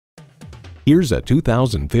Here's a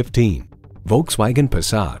 2015 Volkswagen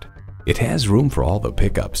Passat. It has room for all the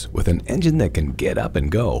pickups. With an engine that can get up and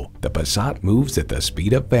go, the Passat moves at the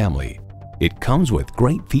speed of family. It comes with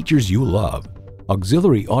great features you love: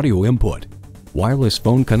 auxiliary audio input, wireless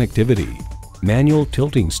phone connectivity, manual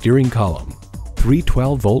tilting steering column, 3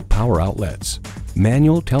 12-volt power outlets,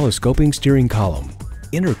 manual telescoping steering column,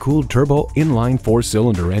 intercooled turbo inline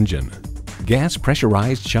 4-cylinder engine, gas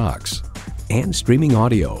pressurized shocks, and streaming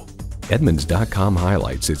audio. Edmunds.com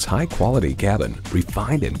highlights its high-quality cabin,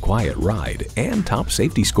 refined and quiet ride, and top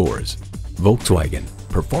safety scores. Volkswagen,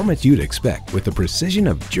 performance you'd expect with the precision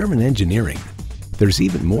of German engineering. There's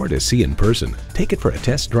even more to see in person. Take it for a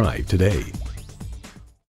test drive today.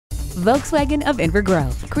 Volkswagen of Inver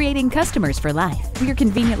Grove, creating customers for life. We are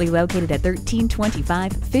conveniently located at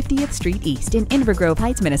 1325 50th Street East in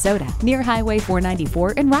Inver-Grove-Heights, Minnesota, near Highway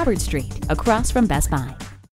 494 and Robert Street, across from Best Buy.